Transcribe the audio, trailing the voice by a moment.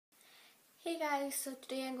Hey guys, so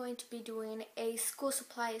today I'm going to be doing a school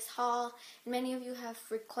supplies haul, and many of you have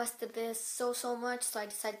requested this so much, so I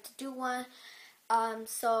decided to do one.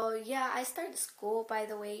 So yeah, I start school, by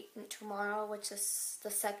the way, tomorrow, which is the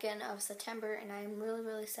 2nd of September, and I'm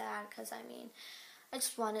really sad because I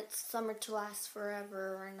just wanted summer to last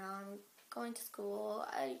forever, and now I'm going to school.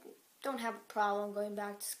 I don't have a problem going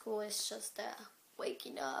back to school. It's just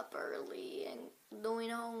waking up early and doing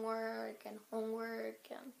homework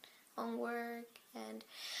and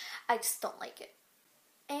I just don't like it.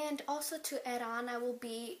 And also to add on, I will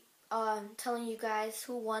be telling you guys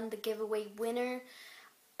who won the giveaway winner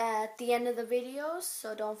at the end of the video,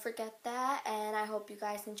 so don't forget that. And I hope you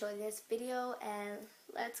guys enjoy this video, and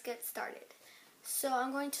let's get started. So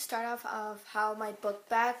I'm going to start off of how my book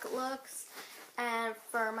bag looks, and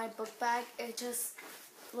for my book bag it just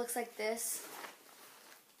looks like this.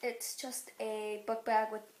 It's just a book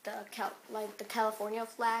bag with the California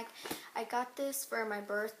flag. I got this for my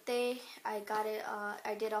birthday. I got it.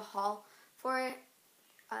 I did a haul for it,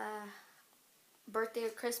 birthday or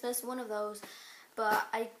Christmas, one of those. But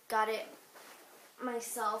I got it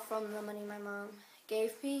myself from the money my mom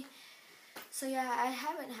gave me. So yeah,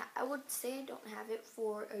 I would say I don't have it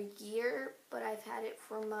for a year, but I've had it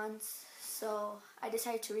for months. So I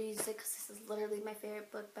decided to reuse it because this is literally my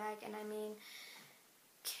favorite book bag, and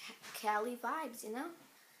Cali vibes, you know?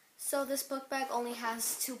 So this book bag only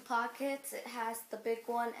has 2 pockets. It has the big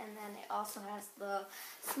one, and then it also has the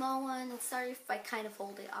small one. Sorry if I kind of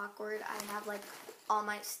hold it awkward. I have like all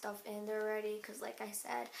my stuff in there already because, like I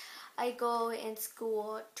said, I go in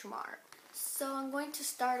school tomorrow. So I'm going to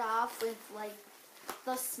start off with like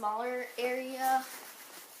the smaller area.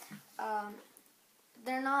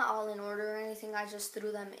 They're not all in order or anything. I just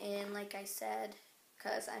threw them in, like I said,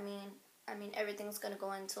 because I mean everything's gonna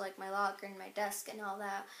go into like my locker and my desk and all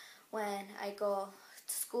that when I go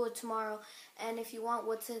to school tomorrow. And if you want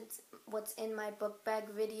what's in my book bag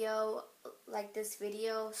video, like this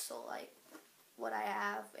video, so like what I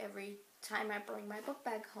have every time I bring my book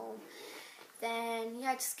bag home, then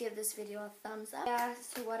yeah, just give this video a thumbs up. Yeah,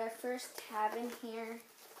 so what I first have in here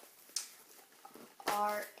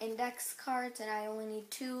are index cards, and I only need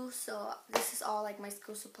 2, so this is all like my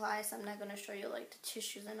school supplies. I'm not going to show you like the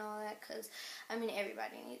tissues and all that because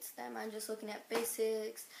everybody needs them. I'm just looking at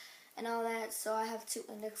basics and all that. So I have 2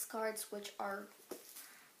 index cards which are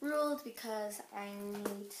ruled because I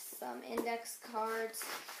need some index cards.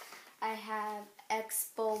 I have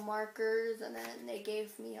Expo markers, and then they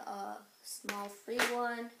gave me a small free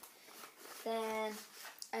one. Then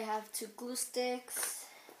I have 2 glue sticks,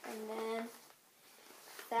 and then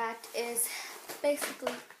that is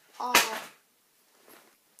basically all.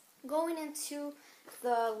 Going into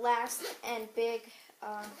the last and big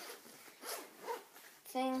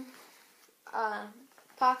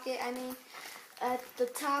pocket, at the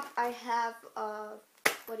top I have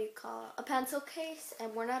a pencil case,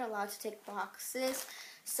 and we're not allowed to take boxes,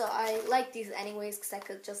 so I like these anyways because I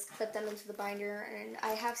could just clip them into the binder, and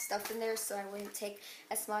I have stuff in there so I wouldn't take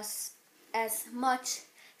as much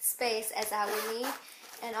space as I would need.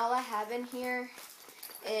 And all I have in here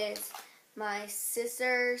is my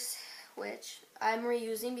scissors, which I'm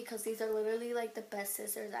reusing because these are literally like the best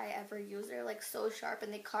scissors I ever use. They're like so sharp,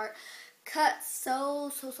 and they cut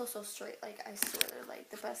so straight. Like I swear, they're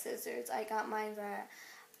like the best scissors. I got mine at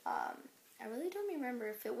I really don't remember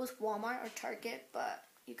if it was Walmart or Target, but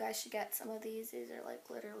you guys should get some of these. These are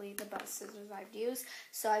like literally the best scissors I've used.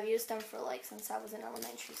 So I've used them for like since I was in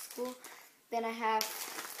elementary school. Then I have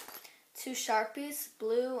 2 Sharpies,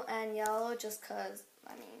 blue and yellow, just because,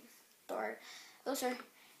 those are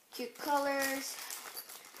cute colors.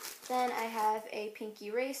 Then I have a pink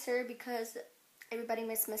eraser because everybody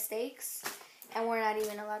makes mistakes, and we're not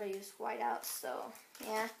even allowed to use whiteout, so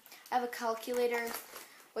yeah. I have a calculator,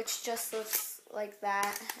 which just looks like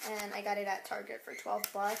that, and I got it at Target for 12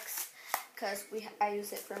 bucks because I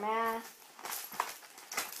use it for math.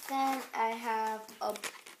 Then I have a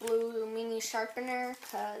blue mini sharpener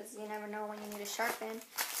because you never know when you need to sharpen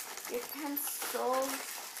your pencils.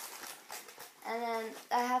 And then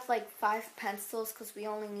I have like 5 pencils because we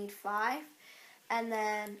only need 5. And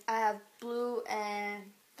then I have blue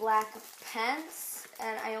and black pens,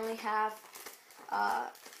 and I only have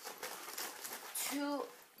 2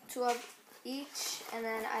 of each. And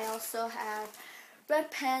then I also have red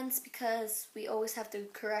pens because we always have to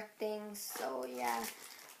correct things, so yeah.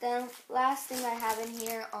 Then last thing I have in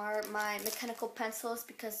here are my mechanical pencils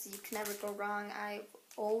because you can never go wrong. I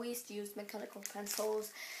always use mechanical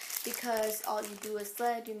pencils because all you do is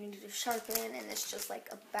lead, you need to sharpen, and it's just like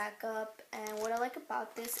a backup. And what I like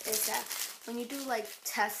about this is that when you do like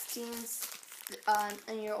testings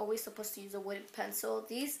and you're always supposed to use a wooden pencil.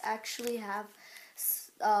 These actually have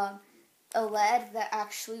a lead that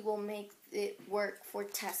actually will make it work for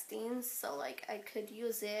testing. So like I could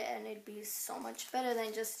use it and it'd be so much better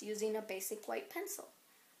than just using a basic white pencil.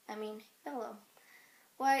 I mean, yellow.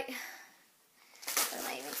 White. What am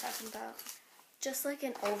I even talking about? Just like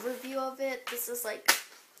an overview of it. This is like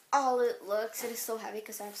all it looks. It is so heavy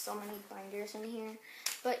because I have so many binders in here.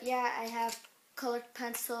 But yeah, I have colored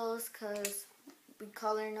pencils because we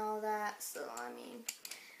color and all that. So I mean,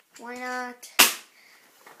 why not?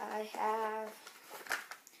 I have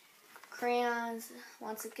crayons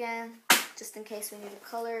once again, just in case we need a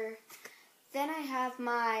color. Then I have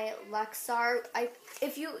my Lexar.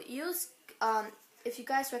 If you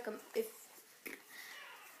guys recommend, if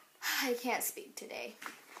I can't speak today.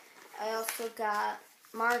 I also got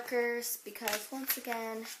markers because once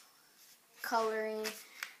again, coloring.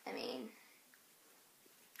 I mean,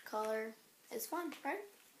 color is fun, right?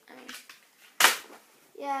 I mean,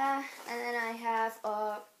 yeah. And then I have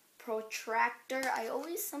a protractor. I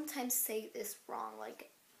always sometimes say this wrong.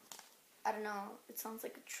 Like, I don't know. It sounds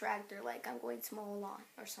like a tractor, like I'm going to mow a lawn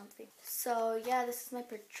or something. So yeah, this is my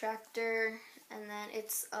protractor, and then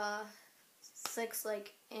it's a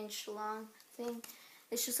 6-inch long thing.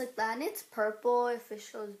 It's just like that, and it's purple. If it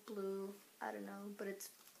shows blue, I don't know, but it's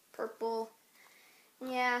purple.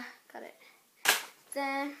 Yeah, got it.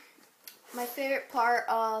 Then my favorite part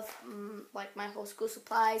of like my whole school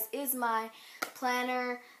supplies is my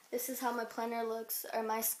planner. This is how my planner looks. Or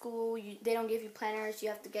my school, they don't give you planners. You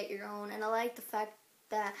have to get your own. And I like the fact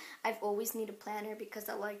that I've always needed a planner because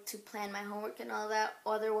I like to plan my homework and all that.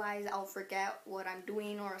 Otherwise, I'll forget what I'm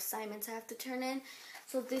doing or assignments I have to turn in.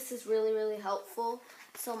 So this is really, really helpful.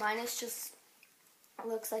 So mine is just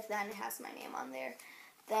looks like that, and it has my name on there.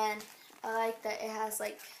 Then I like that it has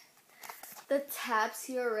like the tabs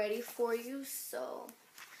here ready for you. So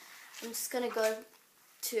I'm just gonna go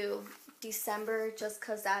to December just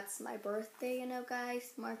because that's my birthday, you know,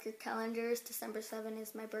 guys. Mark your calendars. December 7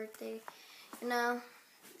 is my birthday, you know.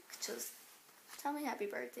 Just tell me happy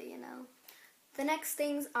birthday, you know. The next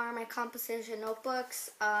things are my composition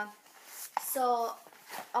notebooks. So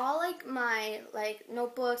all like my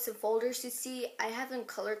notebooks and folders you see, I have them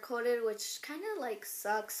color coded, which kind of like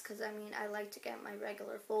sucks because I mean I like to get my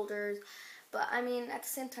regular folders. But, I mean, at the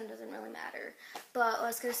same time, doesn't really matter. But I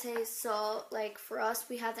was going to say, so, like, for us,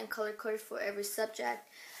 we have them color-coded for every subject.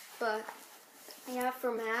 But, yeah,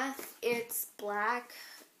 for math, it's black.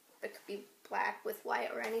 It could be black with white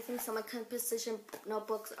or anything. So my composition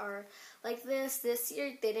notebooks are like this. This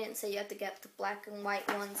year, they didn't say you have to get the black and white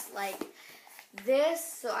ones like this.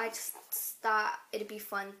 So I just thought it'd be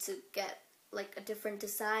fun to get, like, a different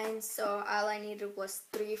design. So all I needed was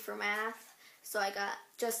 3 for math. So I got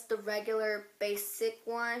just the regular basic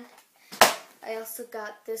one. I also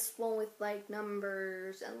got this one with like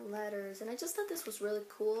numbers and letters, and I just thought this was really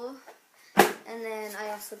cool. And then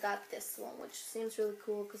I also got this one, which seems really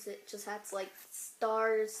cool because it just has like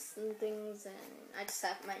stars and things, and I just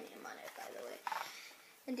have my name on it, by the way.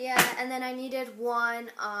 And yeah, and then I needed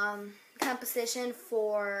one composition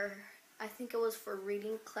for, I think it was for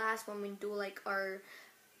reading class when we do like our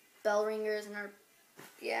bell ringers and our,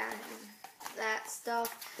 yeah, that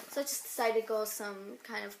stuff. So I just decided to go some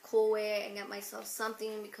kind of cool way and get myself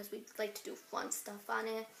something because we like to do fun stuff on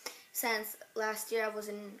it. Since last year I was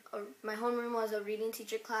in my homeroom was a reading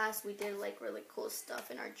teacher class, we did like really cool stuff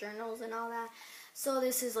in our journals and all that. So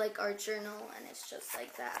this is like our journal, and it's just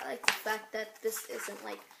like that. I like the fact that this isn't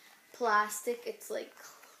like plastic, it's like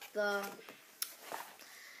the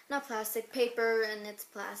not plastic, paper, and it's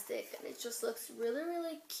plastic, and it just looks really,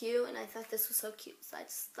 really cute, and I thought this was so cute, so I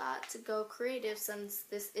just thought to go creative since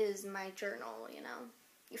this is my journal, you know.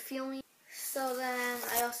 You feel me? So then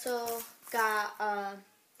I also got,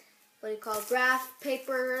 graph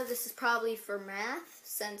paper. This is probably for math,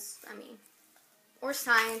 since, I mean, or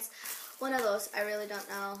science. One of those, I really don't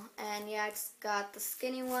know. And yeah, I just got the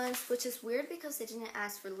skinny ones, which is weird because they didn't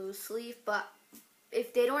ask for loose leaf, but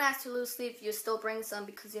if they don't ask for loose leaf, you still bring some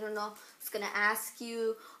because you don't know who's going to ask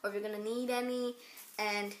you or if you're going to need any.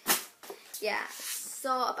 And yeah,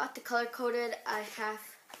 so about the color-coded, I have,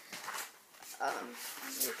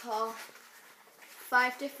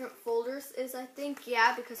 5 different folders I think.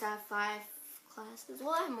 Yeah, because I have 5 classes.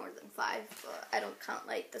 Well, I have more than 5, but I don't count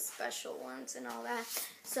like the special ones and all that.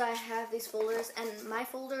 So I have these folders, and my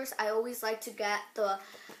folders, I always like to get the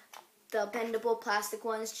bendable plastic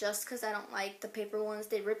ones just because I don't like the paper ones.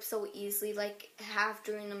 They rip so easily. Like half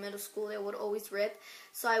during the middle school, they would always rip.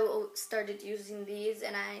 So I started using these,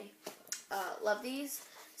 and I love these.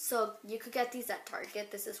 So you could get these at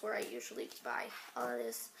Target. This is where I usually buy all of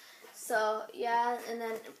this. So yeah, and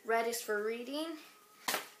then red is for reading.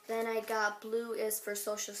 Then I got blue is for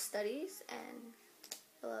social studies, and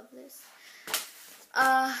I love this.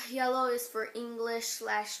 Yellow is for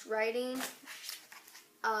English/writing.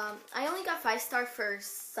 I only got 5-star for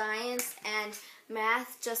science and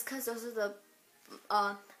math just because those are the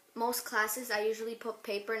most classes I usually put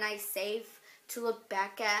paper and I save to look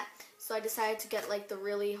back at. So I decided to get like the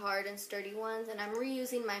really hard and sturdy ones, and I'm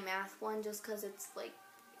reusing my math one just because it's like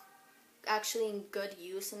actually in good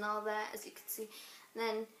use and all that, as you can see. And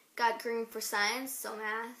then got green for science, so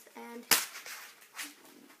math, and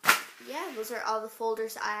yeah, those are all the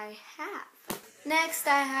folders I have. Next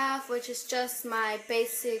I have, which is just my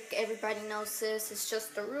basic, everybody knows this, it's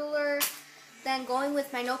just the ruler. Then going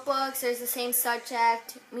with my notebooks, there's the same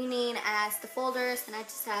subject, meaning as the folders, and I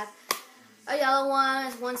just have a yellow one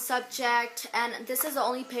as one subject, and this is the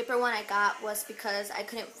only paper one I got was because I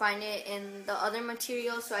couldn't find it in the other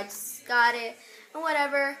material, so I just got it, and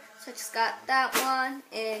whatever, so I just got that one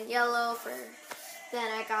in yellow for.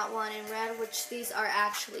 Then I got one in red, which these are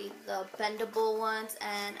actually the bendable ones,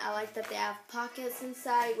 and I like that they have pockets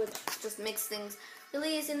inside, which just makes things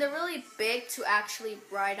really easy. And they're really big to actually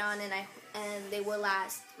write on, and they will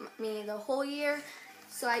last me the whole year.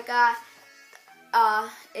 So I got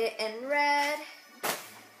it in red,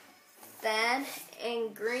 then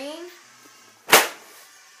in green,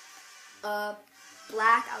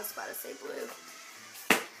 black. I was about to say blue.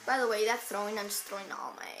 By the way, that's throwing. I'm just throwing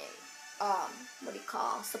all my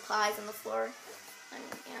supplies on the floor. I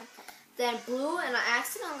mean, yeah. Then blue, and I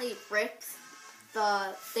accidentally ripped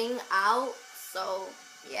the thing out, so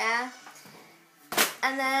yeah.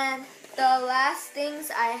 And then the last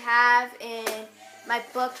things I have in my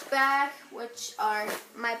book bag, which are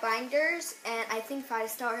my binders, and I think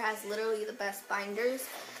 5-star has literally the best binders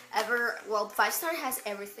ever. Well, 5-star has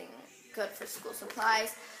everything good for school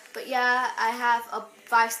supplies. But yeah, I have a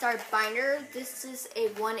 5-star binder. This is a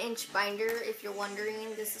 1-inch binder, if you're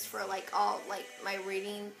wondering. This is for like all like my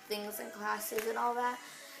reading things and classes and all that.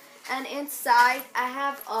 And inside I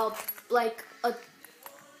have a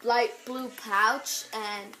light blue pouch,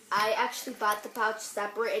 and I actually bought the pouch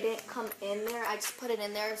separate. It didn't come in there. I just put it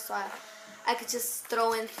in there so I could just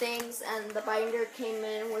throw in things, and the binder came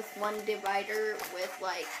in with one divider with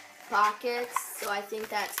like pockets. So I think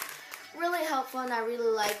that's really helpful, and I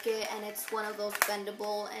really like it, and it's one of those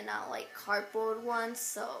bendable and not like cardboard ones,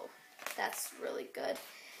 so that's really good.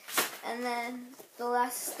 And then the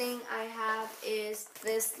last thing I have is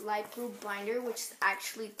this light blue binder, which is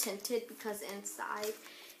actually tinted because inside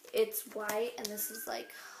it's white, and this is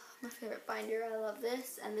like my favorite binder. I love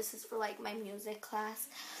this, and this is for like my music class,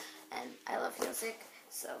 and I love music.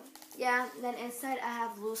 So yeah, then inside I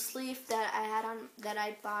have loose leaf that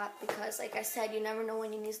I bought because, like I said, you never know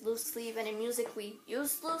when you need loose leaf, and in music we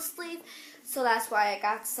use loose leaf, so that's why I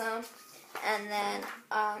got some. And then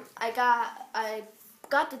I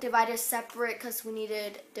got the dividers separate because we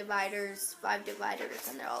needed dividers, 5 dividers,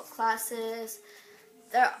 and they're all classes.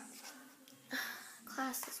 They're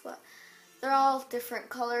all different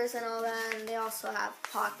colors and all that, and they also have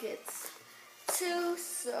pockets too,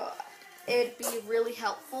 so it'd be really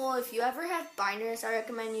helpful. If you ever have binders, I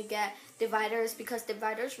recommend you get dividers because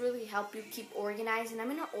dividers really help you keep organized. And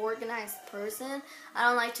I'm an organized person. I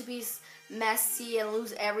don't like to be messy and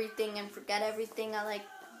lose everything and forget everything. I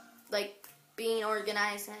like being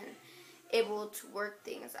organized and able to work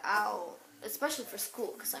things out, especially for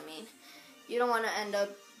school, because I mean, you don't want to end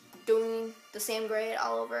up doing the same grade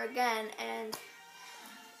all over again. And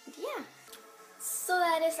yeah. So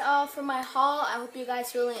that is all for my haul. I hope you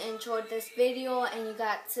guys really enjoyed this video and you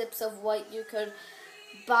got tips of what you could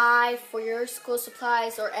buy for your school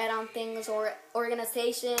supplies or add-on things or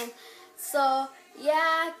organization. So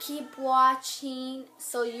yeah, keep watching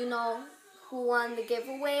so you know who won the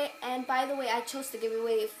giveaway. And by the way, I chose the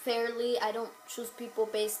giveaway fairly. I don't choose people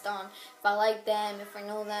based on if I like them, if I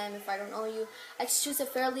know them, if I don't know you. I just choose it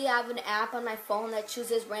fairly. I have an app on my phone that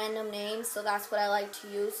chooses random names, so that's what I like to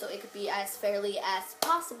use, so it could be as fairly as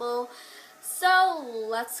possible. So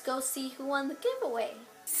let's go see who won the giveaway.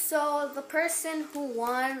 So the person who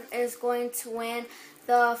won is going to win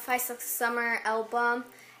the 5-6 Summer album.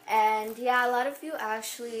 And yeah, a lot of you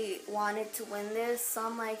actually wanted to win this, so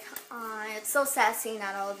I'm like, it's so sad seeing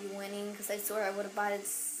not all of you winning, because I swear I would have bought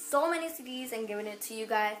so many CDs and given it to you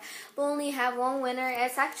guys. But only have one winner.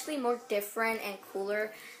 It's actually more different and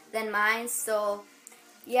cooler than mine, so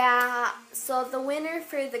yeah. So the winner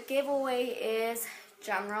for the giveaway is,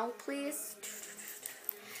 drumroll please,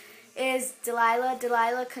 is Delilah.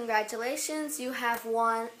 Delilah, congratulations, you have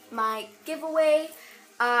won my giveaway.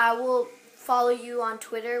 I will follow you on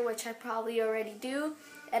Twitter, which I probably already do,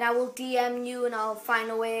 and I will DM you, and I'll find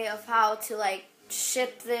a way of how to like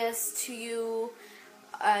ship this to you,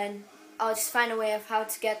 and I'll just find a way of how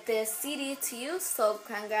to get this CD to you. So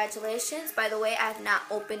congratulations. By the way, I have not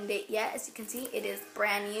opened it yet. As you can see, it is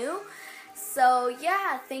brand new. So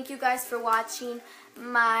yeah, thank you guys for watching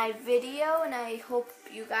my video, and I hope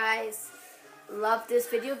you guys love this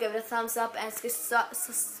video. Give it a thumbs up and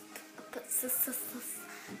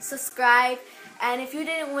subscribe. And if you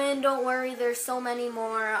didn't win, don't worry, there's so many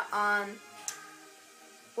more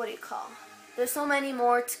there's so many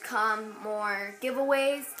more to come, more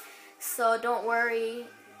giveaways, so don't worry,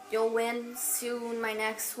 you'll win soon, my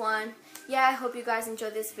next one. Yeah, I hope you guys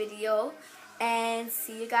enjoyed this video, and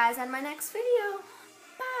see you guys on my next video.